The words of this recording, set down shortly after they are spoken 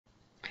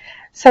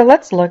So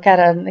let's look at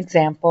an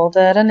example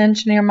that an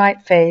engineer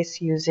might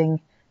face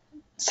using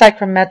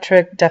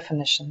psychrometric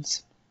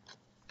definitions.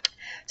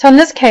 So in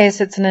this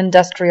case, it's an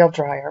industrial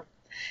dryer.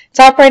 It's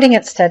operating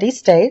at steady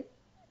state.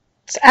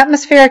 It's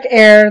atmospheric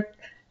air,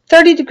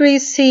 30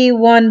 degrees C,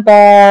 1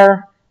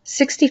 bar,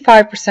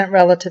 65%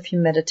 relative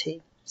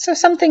humidity. So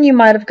something you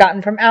might have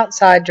gotten from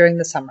outside during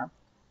the summer.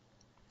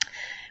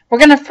 We're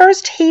going to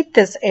first heat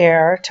this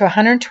air to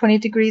 120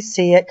 degrees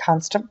C at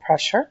constant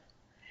pressure.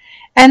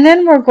 And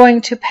then we're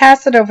going to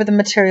pass it over the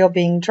material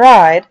being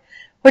dried,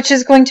 which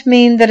is going to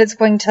mean that it's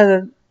going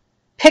to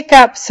pick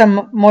up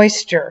some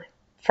moisture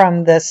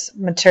from this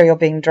material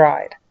being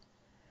dried.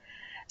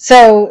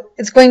 So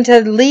it's going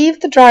to leave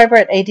the dryer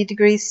at 80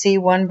 degrees C,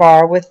 1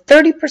 bar with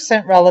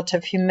 30%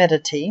 relative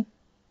humidity.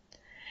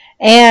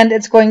 And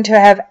it's going to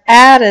have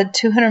added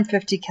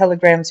 250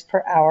 kilograms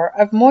per hour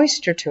of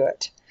moisture to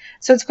it.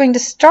 So it's going to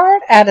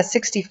start at a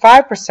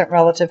 65%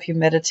 relative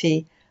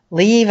humidity,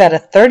 leave at a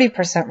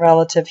 30%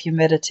 relative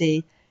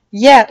humidity,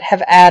 yet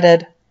have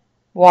added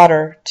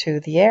water to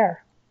the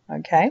air.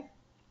 Okay?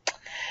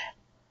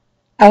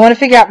 I want to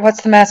figure out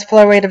what's the mass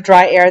flow rate of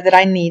dry air that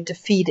I need to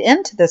feed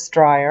into this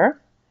dryer.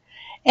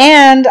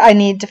 And I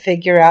need to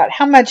figure out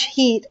how much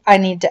heat I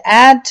need to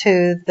add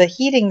to the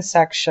heating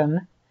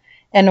section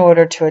in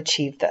order to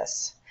achieve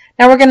this.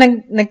 Now we're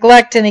going to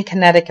neglect any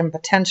kinetic and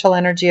potential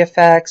energy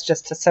effects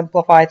just to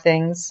simplify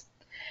things.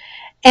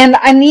 And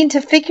I need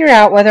to figure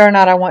out whether or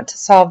not I want to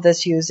solve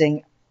this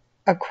using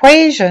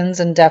equations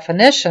and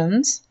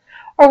definitions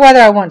or whether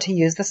I want to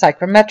use the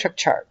psychrometric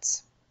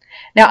charts.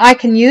 Now I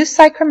can use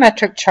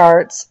psychrometric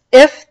charts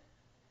if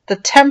the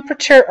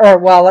temperature, or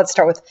well, let's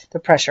start with the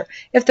pressure.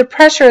 If the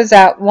pressure is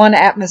at 1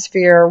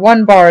 atmosphere,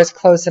 1 bar is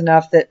close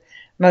enough that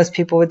most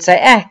people would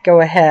say, go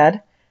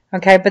ahead.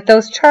 Okay, but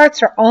those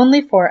charts are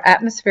only for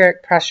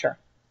atmospheric pressure.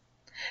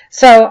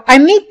 So I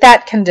meet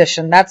that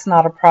condition. That's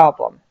not a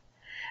problem.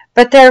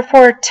 But they're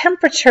for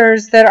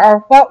temperatures that are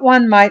what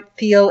one might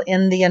feel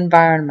in the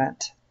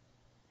environment.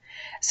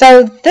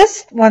 So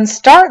this one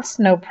starts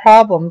no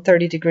problem,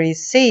 30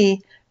 degrees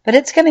C, but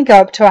it's going to go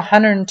up to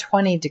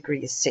 120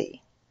 degrees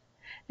C.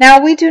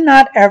 Now we do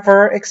not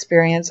ever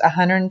experience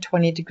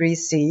 120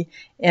 degrees C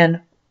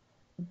in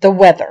the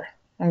weather.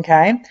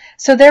 Okay,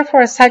 so therefore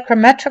a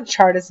psychrometric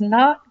chart is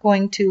not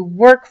going to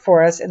work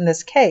for us in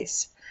this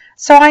case.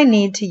 So I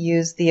need to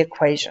use the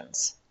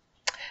equations.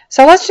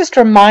 So let's just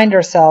remind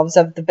ourselves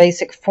of the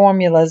basic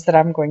formulas that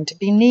I'm going to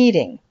be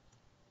needing.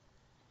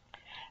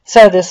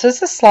 So this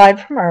is a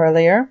slide from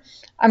earlier.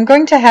 I'm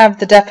going to have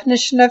the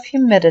definition of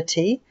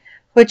humidity,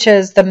 which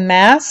is the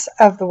mass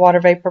of the water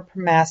vapor per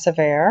mass of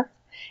air.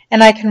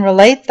 And I can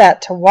relate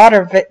that to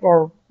water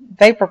or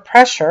vapor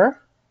pressure.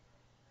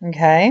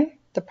 Okay,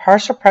 the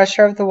partial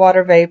pressure of the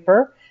water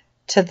vapor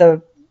to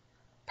the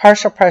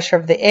partial pressure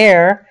of the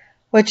air,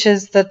 which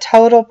is the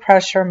total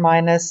pressure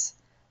minus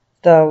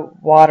the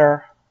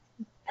water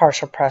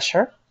partial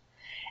pressure.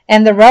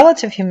 And the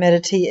relative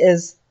humidity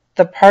is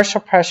the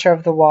partial pressure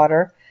of the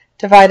water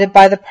divided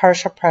by the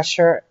partial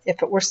pressure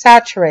if it were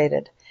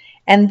saturated.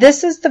 And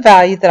this is the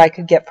value that I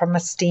could get from a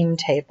steam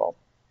table.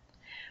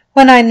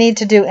 When I need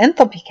to do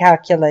enthalpy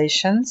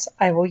calculations,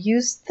 I will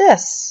use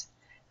this.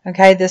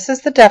 Okay, this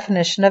is the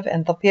definition of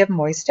enthalpy of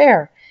moist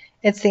air.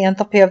 It's the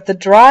enthalpy of the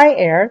dry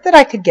air that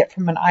I could get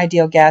from an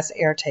ideal gas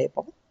air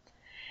table.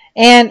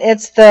 And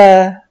it's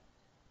the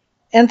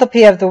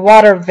enthalpy of the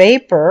water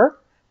vapor,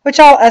 which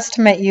I'll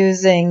estimate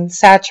using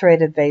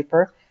saturated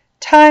vapor,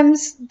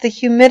 times the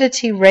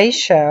humidity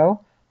ratio,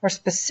 or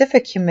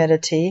specific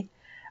humidity,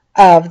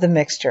 of the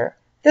mixture.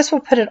 This will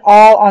put it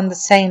all on the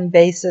same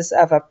basis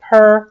of a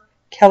per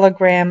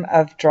kilogram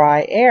of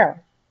dry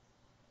air.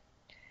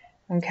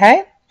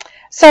 Okay?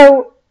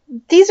 So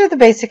these are the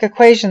basic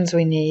equations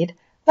we need.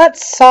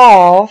 Let's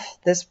solve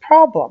this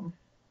problem.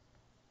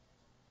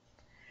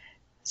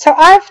 So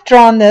I've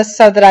drawn this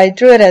so that I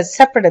drew it as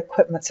separate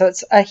equipment. So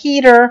it's a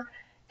heater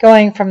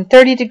going from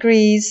 30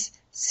 degrees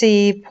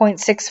C,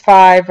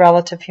 0.65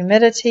 relative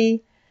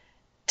humidity,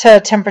 to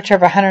a temperature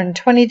of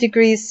 120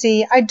 degrees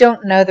C. I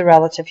don't know the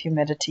relative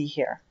humidity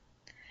here.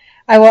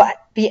 I will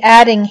be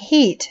adding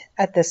heat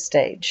at this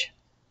stage.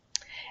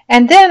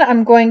 And then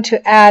I'm going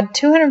to add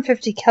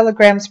 250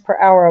 kilograms per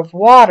hour of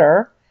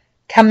water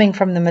coming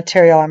from the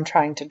material I'm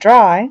trying to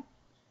dry.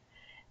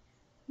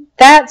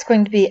 That's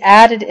going to be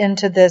added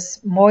into this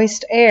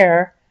moist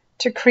air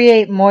to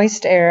create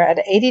moist air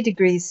at 80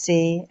 degrees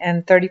C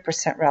and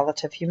 30%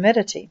 relative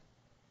humidity.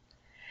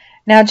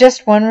 Now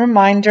just one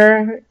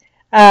reminder,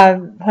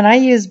 when I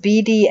use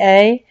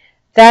BDA,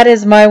 that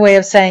is my way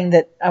of saying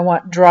that I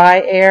want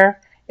dry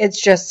air. It's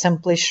just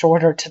simply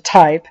shorter to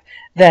type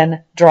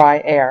than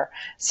dry air.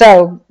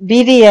 So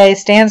BDA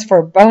stands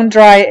for bone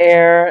dry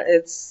air.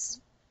 It's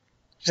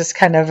just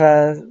kind of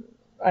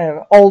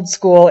a old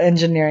school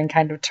engineering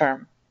kind of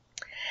term.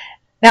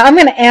 Now I'm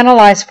going to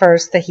analyze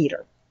first the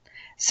heater.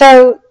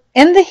 So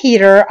in the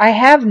heater, I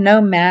have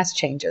no mass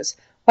changes.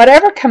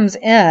 Whatever comes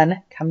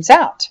in comes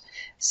out.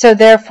 So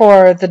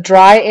therefore, the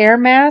dry air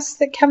mass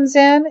that comes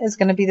in is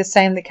going to be the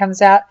same that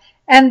comes out,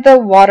 and the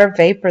water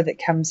vapor that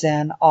comes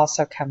in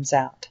also comes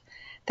out.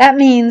 That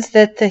means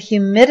that the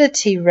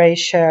humidity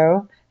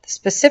ratio, the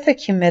specific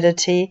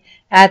humidity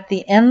at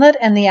the inlet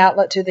and the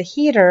outlet to the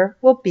heater,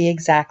 will be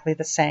exactly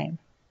the same.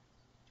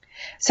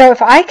 So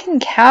if I can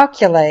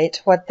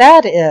calculate what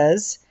that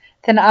is,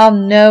 then I'll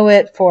know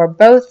it for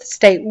both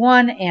state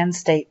 1 and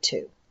state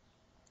 2.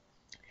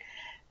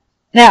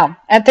 Now,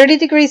 at 30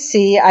 degrees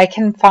C, I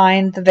can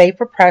find the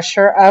vapor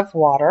pressure of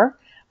water.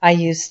 I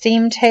use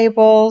steam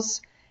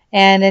tables,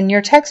 and in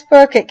your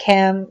textbook, it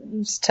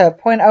comes to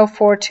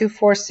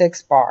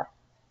 0.04246 bar.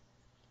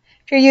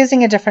 If you're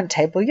using a different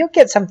table, you'll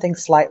get something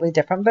slightly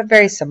different, but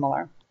very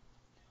similar.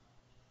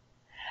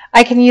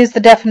 I can use the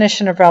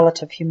definition of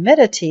relative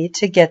humidity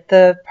to get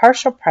the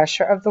partial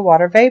pressure of the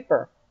water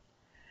vapor.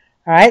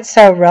 All right,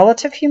 so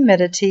relative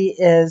humidity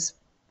is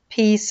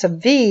P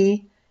sub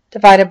V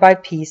divided by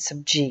P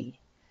sub G.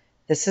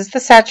 This is the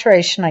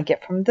saturation I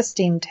get from the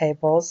steam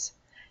tables.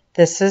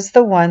 This is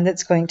the one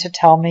that's going to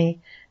tell me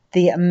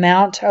the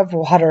amount of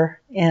water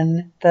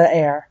in the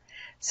air.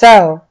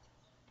 So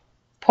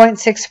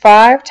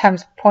 0.65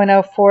 times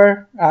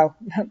 0.04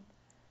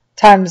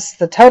 times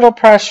the total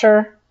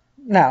pressure.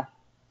 No.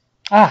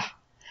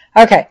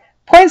 Okay.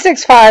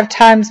 0.65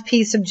 times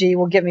P sub G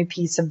will give me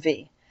P sub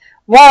V.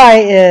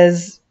 Y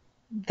is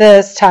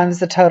this times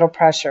the total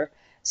pressure.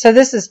 So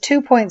this is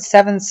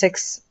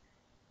 2.76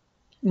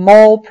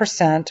 mole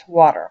percent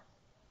water.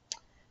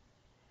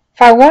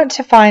 If I want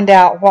to find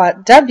out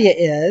what W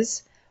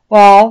is,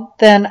 well,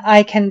 then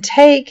I can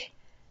take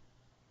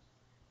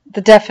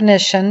the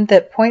definition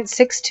that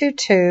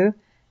 0.622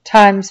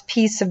 times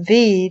P sub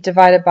V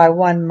divided by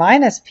 1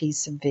 minus P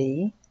sub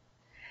V,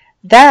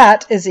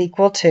 that is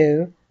equal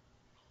to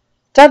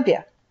W,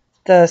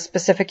 the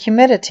specific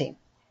humidity.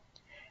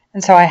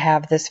 And so I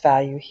have this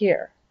value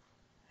here.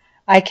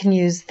 I can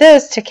use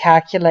this to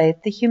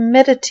calculate the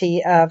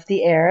humidity of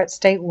the air at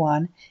state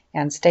 1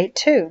 and state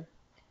 2.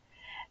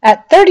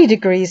 At 30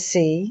 degrees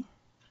C,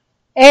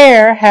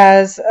 air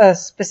has a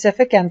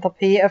specific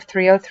enthalpy of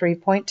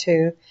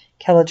 303.2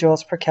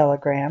 kilojoules per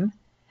kilogram.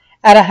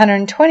 At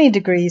 120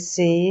 degrees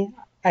C,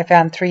 I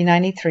found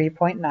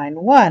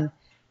 393.91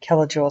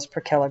 kilojoules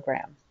per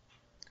kilogram.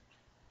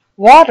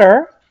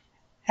 Water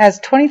has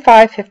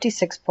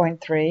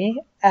 2556.3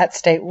 at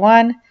state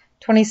 1,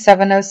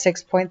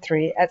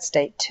 2706.3 at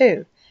state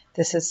 2.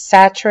 This is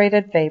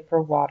saturated vapor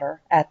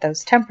water at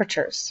those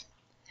temperatures.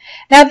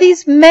 Now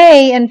these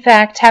may in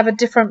fact have a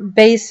different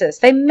basis.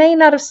 They may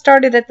not have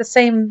started at the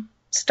same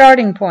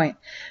starting point,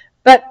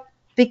 but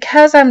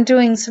because I'm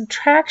doing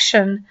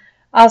subtraction,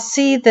 I'll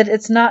see that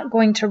it's not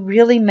going to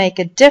really make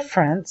a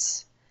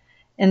difference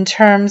in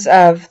terms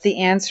of the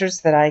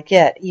answers that I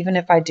get, even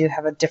if I do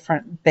have a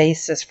different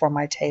basis for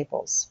my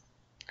tables.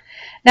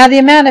 Now the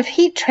amount of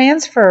heat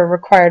transfer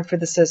required for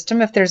the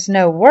system, if there's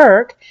no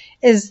work,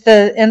 is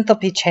the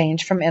enthalpy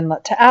change from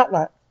inlet to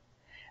outlet.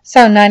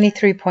 So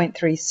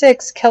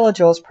 93.36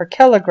 kilojoules per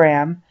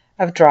kilogram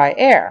of dry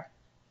air.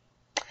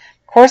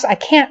 Of course, I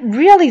can't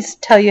really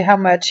tell you how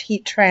much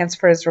heat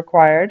transfer is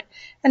required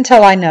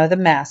until I know the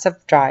mass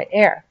of dry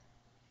air.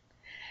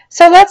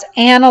 So let's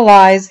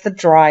analyze the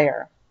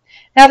dryer.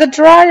 Now the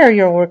dryer,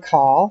 you'll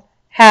recall,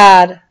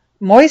 had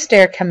moist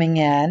air coming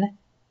in,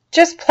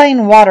 just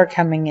plain water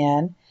coming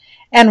in,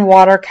 and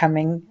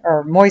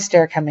moist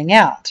air coming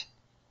out.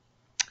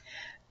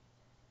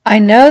 I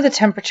know the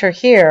temperature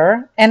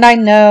here, and I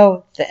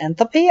know the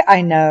enthalpy,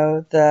 I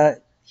know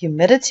the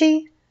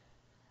humidity.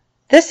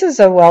 This is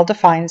a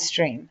well-defined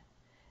stream.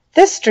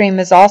 This stream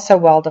is also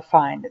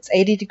well-defined. It's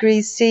 80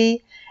 degrees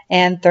C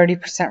and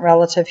 30%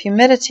 relative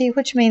humidity,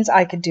 which means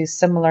I could do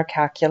similar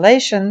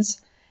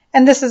calculations,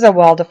 and this is a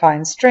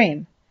well-defined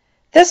stream.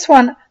 This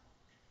one,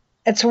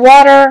 it's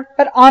water,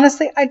 but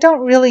honestly, I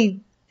don't really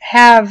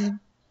have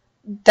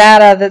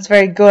data that's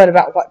very good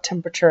about what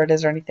temperature it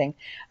is or anything.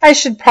 I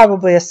should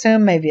probably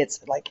assume maybe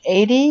it's like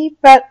 80,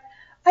 but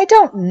I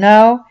don't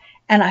know,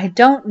 and I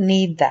don't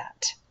need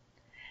that.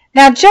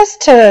 Now,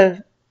 just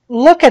to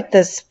look at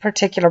this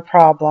particular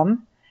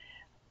problem,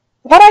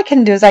 what I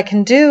can do is I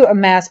can do a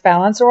mass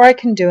balance or I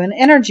can do an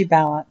energy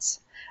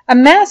balance. A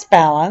mass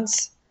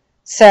balance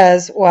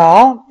says,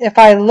 well, if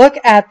I look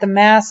at the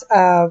mass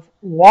of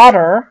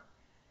water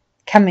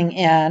coming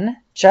in,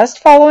 just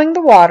following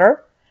the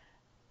water,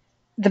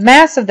 the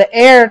mass of the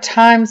air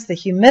times the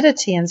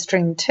humidity in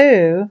stream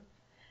 2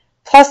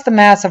 plus the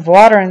mass of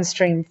water in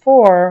stream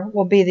 4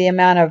 will be the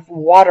amount of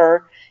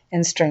water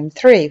in stream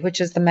 3,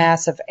 which is the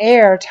mass of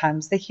air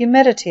times the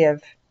humidity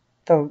of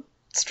the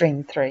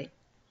stream 3.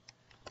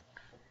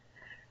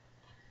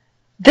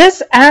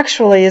 This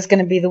actually is going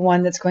to be the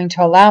one that's going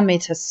to allow me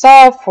to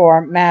solve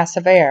for mass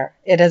of air.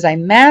 It is a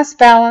mass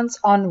balance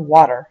on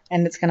water,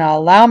 and it's going to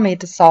allow me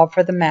to solve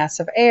for the mass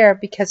of air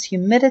because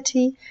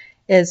humidity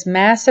is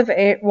mass of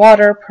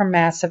water per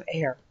mass of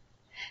air.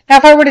 Now,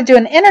 if I were to do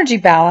an energy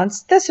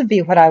balance, this would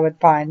be what I would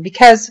find,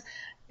 because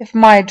if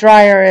my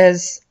dryer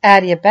is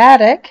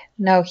adiabatic,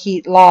 no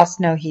heat lost,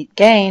 no heat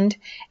gained,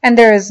 and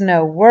there is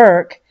no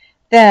work,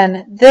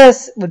 then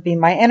this would be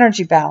my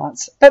energy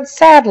balance. But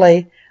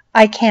sadly,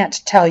 I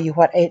can't tell you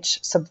what H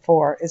sub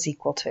 4 is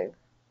equal to.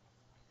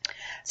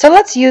 So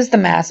let's use the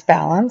mass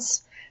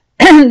balance.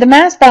 The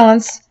mass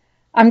balance,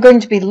 I'm going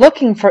to be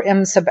looking for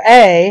M sub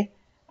A.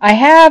 I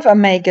have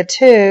omega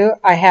 2,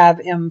 I have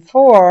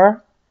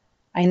M4,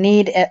 I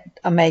need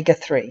omega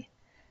 3.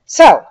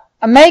 So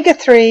omega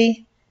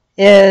 3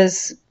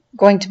 is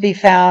going to be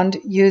found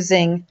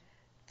using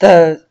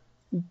the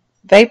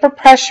vapor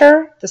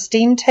pressure, the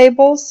steam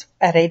tables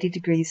at 80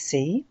 degrees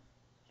C.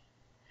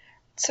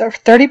 So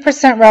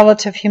 30%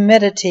 relative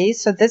humidity,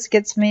 so this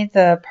gets me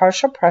the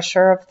partial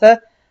pressure of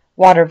the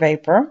water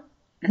vapor.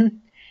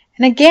 And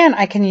again,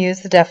 I can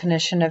use the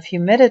definition of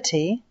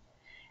humidity,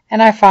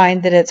 and I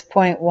find that it's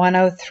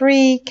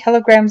 0.103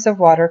 kilograms of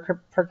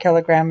water per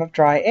kilogram of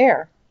dry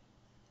air.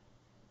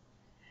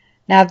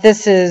 Now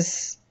this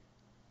is,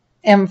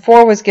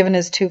 M4 was given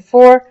as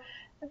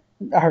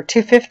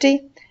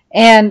 250,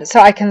 and so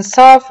I can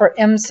solve for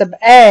M sub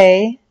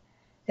A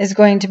is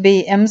going to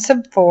be M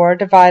sub 4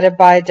 divided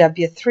by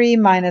W3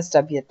 minus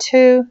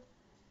W2,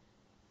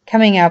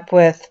 coming up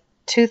with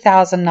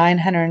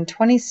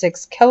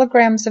 2,926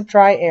 kilograms of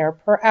dry air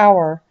per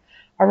hour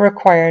are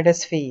required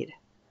as feed.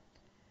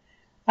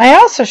 I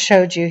also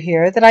showed you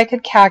here that I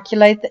could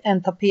calculate the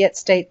enthalpy at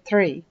state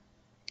 3.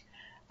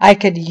 I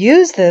could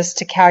use this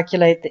to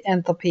calculate the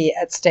enthalpy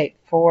at state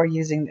 4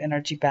 using the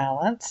energy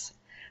balance,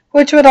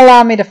 which would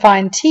allow me to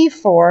find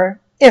T4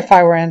 if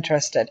I were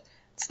interested.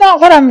 It's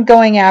not what I'm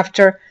going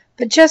after,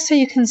 but just so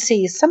you can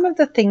see some of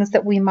the things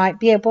that we might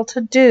be able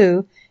to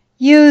do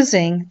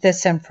using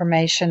this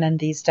information and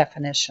these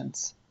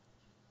definitions.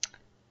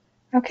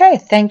 Okay,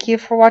 thank you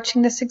for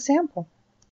watching this example.